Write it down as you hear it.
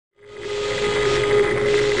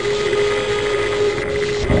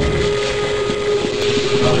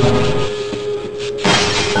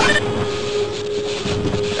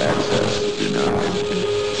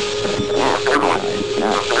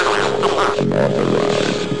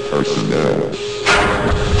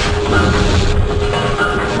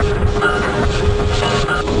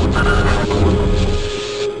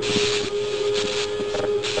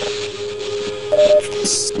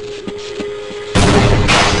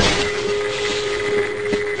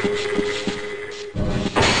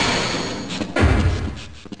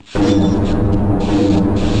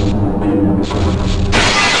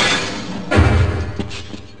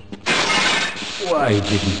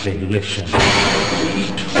didn't listen. We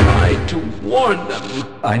tried to warn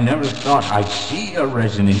them. I never thought I'd see a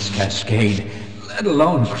resonance cascade, let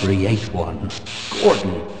alone create one.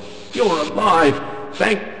 Gordon, you're alive.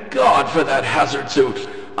 Thank God for that hazard suit.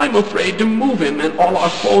 I'm afraid to move him and all our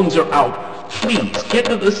phones are out. Please, get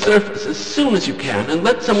to the surface as soon as you can and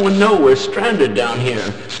let someone know we're stranded down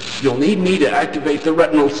here. You'll need me to activate the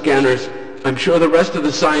retinal scanners. I'm sure the rest of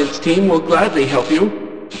the science team will gladly help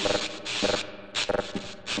you.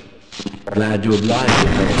 Glad to oblige you.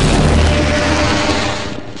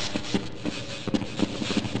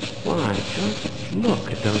 Why, just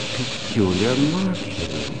look at those peculiar markings.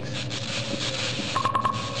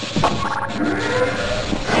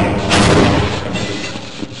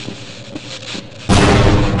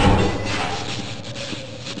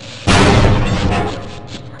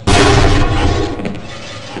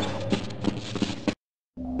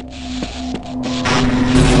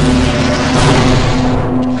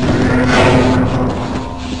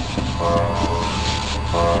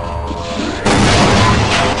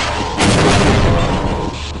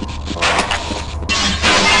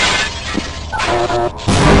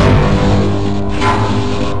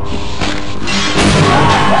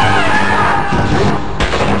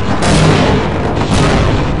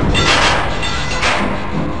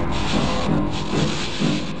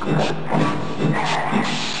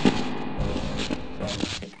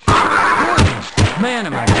 Man,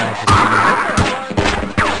 am I glad to see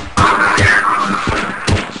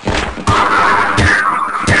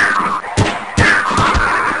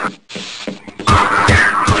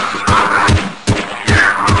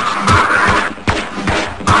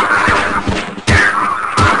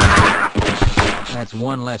you. That's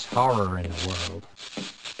one less horror in the world.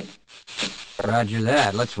 Roger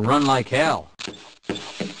that. Let's run like hell.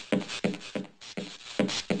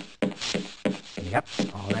 Yep,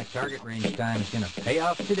 all that target range time is going to pay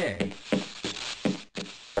off today.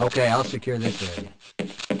 Okay, I'll secure this area.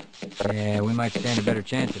 Yeah, we might stand a better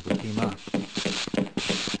chance if we team up.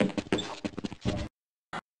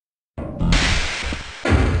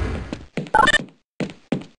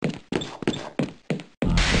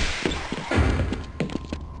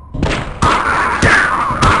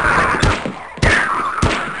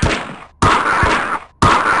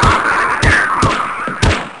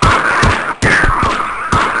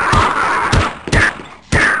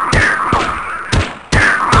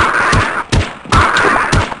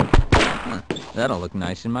 That'll look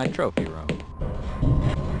nice in my trophy room.